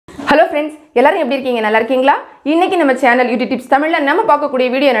Hello friends, எல்லாரும் எப்படி இருக்கீங்க? நல்லா இருக்கீங்களா? இன்னைக்கு நம்ம சேனல் YouTube Tips தமிழ்ல நம்ம பார்க்கக்கூடிய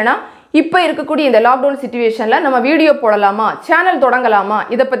வீடியோ என்னன்னா, இப்போ இருக்கக்கூடிய இந்த லாக்டவுன் சிச்சுவேஷன்ல நம்ம வீடியோ போடலாமா, சேனல் தொடங்கலாமா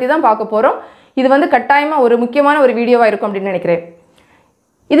இத பத்தி தான் பார்க்க போறோம். இது வந்து கட்டாயமா ஒரு முக்கியமான ஒரு வீடியோவா இருக்கும் அப்படி நினைக்கிறேன்.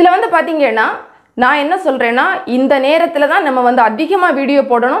 இதுல வந்து பாத்தீங்கன்னா நான் என்ன சொல்றேன்னா இந்த நேரத்துல தான் நம்ம வந்து அதிகமா வீடியோ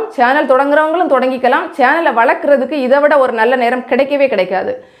போடணும். சேனல் தொடங்குறவங்களும் தொடங்கிக்கலாம். சேனலை வளர்க்கிறதுக்கு இதை விட ஒரு நல்ல நேரம் கிடைக்கவே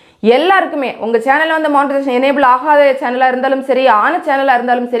கிடைக்காது. எல்லாருக்குமே உங்க சேனல்ல வந்து மானிடைசேஷன் எனேபிள் ஆகாத சேனலா இருந்தாலும் சரி, ஆன சேனலா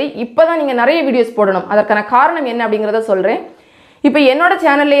இருந்தாலும் சரி, இப்போதான் நீங்க நிறைய வீடியோஸ் போடணும். அதற்கான காரணம் என்ன அப்படிங்கறத சொல்றேன். இப்போ என்னோட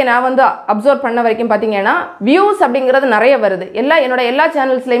சேனல்லையே நான் வந்து அப்சர்வ் பண்ண வரைக்கும் பாத்தீங்கன்னா வியூஸ் அப்படிங்கிறது நிறைய வருது. என்னோட எல்லா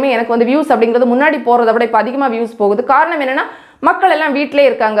சேனல்ஸ்லயுமே எனக்கு வந்து வியூஸ் அப்படிங்கிறது முன்னாடி போறதை விட இப்போ அதிகமா வியூஸ் போகுது. காரணம் என்னன்னா மக்கள் எல்லாம் வீட்டிலே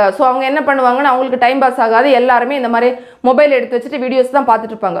இருக்காங்க. ஸோ அவங்க என்ன பண்ணுவாங்கன்னா அவங்களுக்கு டைம் பாஸ் ஆகாது, எல்லாருமே இந்த மாதிரி மொபைல் எடுத்து வச்சுட்டு வீடியோஸ் தான்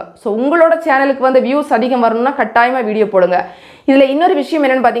பார்த்துட்டு இருப்பாங்க. ஸோ உங்களோட சேனலுக்கு வந்து வியூஸ் அதிகம் வரணும்னா கட்டாயமாக வீடியோ போடுங்க. இதில் இன்னொரு விஷயம்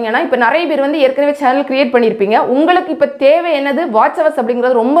என்னென்னு பார்த்தீங்கன்னா இப்போ நிறைய பேர் வந்து ஏற்கனவே சேனல் கிரியேட் பண்ணியிருப்பீங்க. உங்களுக்கு இப்போ தேவை என்னது, வாட்ச் ஹவர்ஸ்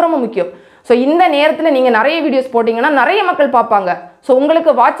அப்படிங்கிறது ரொம்ப ரொம்ப முக்கியம். ஸோ இந்த நேரத்தில் நீங்கள் நிறைய வீடியோஸ் போட்டிங்கன்னா நிறைய மக்கள் பார்ப்பாங்க. ஸோ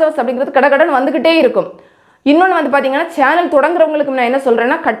உங்களுக்கு வாட்ச் ஹவர்ஸ் அப்படிங்கிறது கடகடன் வந்துக்கிட்டே இருக்கும். இன்னொன்று வந்து பார்த்தீங்கன்னா சேனல் தொடங்குறவங்களுக்கு நான் என்ன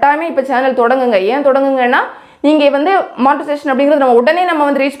சொல்கிறேன்னா கட்டாயமே இப்போ சேனல் தொடங்குங்க. ஏன் தொடங்குங்கன்னா நீங்கள் வந்து மானிடைசேஷன் அப்படிங்கிறது நம்ம உடனே நம்ம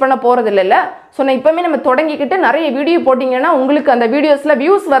வந்து ரீச் பண்ண போகிறது இல்லைல்ல. ஸோ நான் இப்போவுமே நம்ம தொடங்கிக்கிட்டு நிறைய வீடியோ போட்டிங்கன்னா உங்களுக்கு அந்த வீடியோஸில்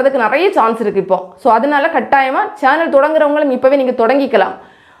வியூஸ் வரதுக்கு நிறைய சான்ஸ் இருக்குது இப்போ. ஸோ அதனால கட்டாயமாக சேனல் தொடங்குறவங்களும் இப்போவே நீங்கள் தொடங்கிக்கலாம்.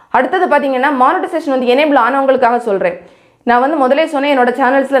 அடுத்தது பார்த்தீங்கன்னா மானிடைசேஷன் வந்து எனேபிள் ஆனவங்களுக்காக சொல்கிறேன். நான் வந்து முதலே சொன்னேன் என்னோட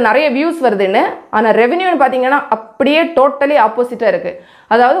சேனல்ஸில் நிறைய வியூஸ் வருதுன்னு. ஆனால் ரெவென்யூன்னு பார்த்தீங்கன்னா அப்படியே டோட்டலி ஆப்போசிட்டாக இருக்குது.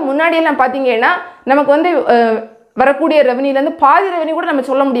 அதாவது முன்னாடியெல்லாம் பார்த்தீங்கன்னா நமக்கு வந்து வரக்கூடிய ரெவென்யூலேருந்து பாதி ரெவென்யூ கூட நம்ம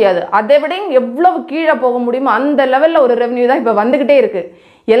சொல்ல முடியாது. அதை விட எவ்வளவு கீழே போக முடியுமோ அந்த லெவலில் ஒரு ரெவென்யூ தான் இப்போ வந்துக்கிட்டே இருக்குது.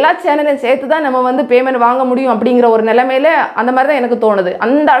 எல்லா சேனலையும் சேர்த்து தான் நம்ம வந்து பேமெண்ட் வாங்க முடியும் அப்படிங்கிற ஒரு நிலைமையில அந்த மாதிரி தான் எனக்கு தோணுது.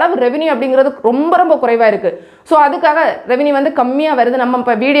 அந்த அளவு ரெவென்யூ அப்படிங்கிறது ரொம்ப ரொம்ப குறைவாக இருக்குது. ஸோ அதுக்காக ரெவென்யூ வந்து கம்மியாக வருது, நம்ம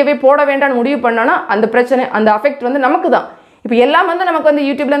இப்போ வீடியோவே போட வேண்டாம்னு முடிவு பண்ணோன்னா அந்த பிரச்சனை, அந்த அஃபெக்ட் வந்து நமக்கு தான். இப்போ எல்லாம் வந்து நமக்கு வந்து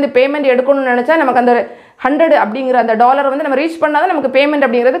யூடியூப்லேருந்து பேமெண்ட் எடுக்கணும்னு நினச்சா நமக்கு அந்த 100 அப்படிங்கிற அந்த டாலர் வந்து நம்ம ரீச் பண்ணால் தான் நமக்கு பேமெண்ட்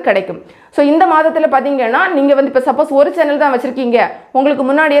அப்படிங்கிறது கிடைக்கும். ஸோ இந்த மாதத்தில் பார்த்தீங்கன்னா நீங்கள் வந்து இப்போ சப்போஸ் ஒரு சேனல் தான் வச்சுருக்கீங்க, உங்களுக்கு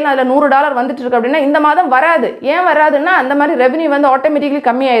முன்னாடியெல்லாம் அதில் $100 வந்துட்டு இருக்கு அப்படின்னா இந்த மாதம் வராது. ஏன் வராதுன்னா அந்த மாதிரி ரெவென்யூ வந்து ஆட்டோமேட்டிக்கலி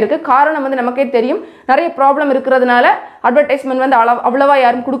கம்மியாக இருக்குது. காரணம் வந்து நமக்கே தெரியும், நிறைய ப்ராப்ளம் இருக்கிறதுனால அட்வர்டைஸ்மெண்ட் வந்து அவ்வளவா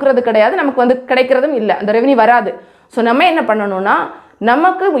யாரும் கொடுக்கறது கிடையாது, நமக்கு வந்து கிடைக்கிறதும் இல்லை, அந்த ரெவென்யூ வராது. ஸோ நம்ம என்ன பண்ணணும்னா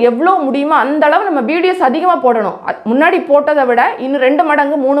நமக்கு எவ்வளோ முடியுமோ அந்த அளவு நம்ம வீடியோஸ் அதிகமாக போடணும். முன்னாடி போட்டதை விட இன்னும் 2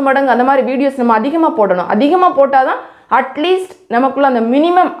 மடங்கு 3 மடங்கு அந்த மாதிரி வீடியோஸ் நம்ம அதிகமாக போடணும். அதிகமாக போட்டால் தான் அட்லீஸ்ட் நமக்குள்ள அந்த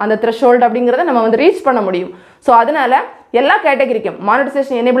மினிமம் அந்த த்ரெஷோல்டு அப்படிங்கிறத நம்ம வந்து ரீச் பண்ண முடியும். ஸோ அதனால எல்லா கேட்டகரிக்கும்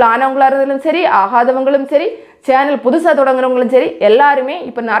மானிடைசேஷன் எனேபிள் ஆனவங்களா இருந்தாலும் சரி, ஆகாதவங்களும் சரி, சேனல் புதுசாக தொடங்குறவங்களும் சரி, எல்லாருமே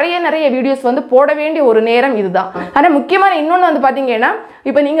இப்போ நிறைய வீடியோஸ் வந்து போட வேண்டிய ஒரு நேரம் இதுதான். ஆனால் முக்கியமான இன்னொன்று வந்து பார்த்தீங்கன்னா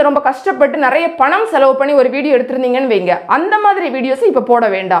இப்போ நீங்கள் ரொம்ப கஷ்டப்பட்டு நிறைய பணம் செலவு பண்ணி ஒரு வீடியோ எடுத்திருந்தீங்கன்னு வைங்க, அந்த மாதிரி வீடியோஸை இப்போ போட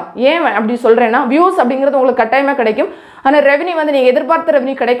வேண்டாம். ஏன் அப்படி சொல்கிறேன்னா வியூஸ் அப்படிங்கிறது உங்களுக்கு கட்டாயமாக கிடைக்கும். ஆனால் ரெவென்யூ வந்து நீங்கள் எதிர்பார்த்த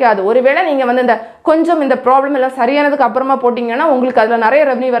ரெவென்யூ கிடைக்காது. ஒருவேளை நீங்கள் வந்து இந்த கொஞ்சம் இந்த ப்ராப்ளம் எல்லாம் சரியானதுக்கு அப்புறமா போட்டிங்கன்னா உங்களுக்கு அதில் நிறைய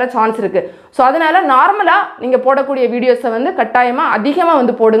ரெவென்யூ வர சான்ஸ் இருக்குது. ஸோ அதனால் நார்மலாக நீங்கள் போடக்கூடிய வீடியோஸை வந்து கட்டாயமாக அதிகமாக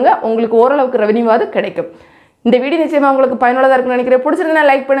வந்து போடுங்க, உங்களுக்கு ஓரளவுக்கு ரெவென்யூவாவது கிடைக்கும். இந்த வீடியோ நிச்சயமாக உங்களுக்கு பயனுள்ளதாக இருக்குன்னு நினைக்கிறேன். பிடிச்சிருந்தா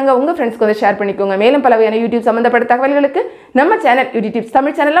லைக் பண்ணுங்கள், உங்கள் ஃப்ரெண்ட்ஸ்க்கு வந்து ஷேர் பண்ணிக்கோங்க. மேலும் பல வகையான யூடியூப் சம்மந்தப்பட்ட தகவல்களுக்கு நம்ம சேனல் யூடியூப்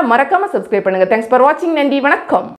தமிழ் சேனலில் மறக்காமல் சப்ஸ்கிரைப் பண்ணுங்கள். தேங்க்ஸ் ஃபார் வாட்சிங். நன்றி, வணக்கம்.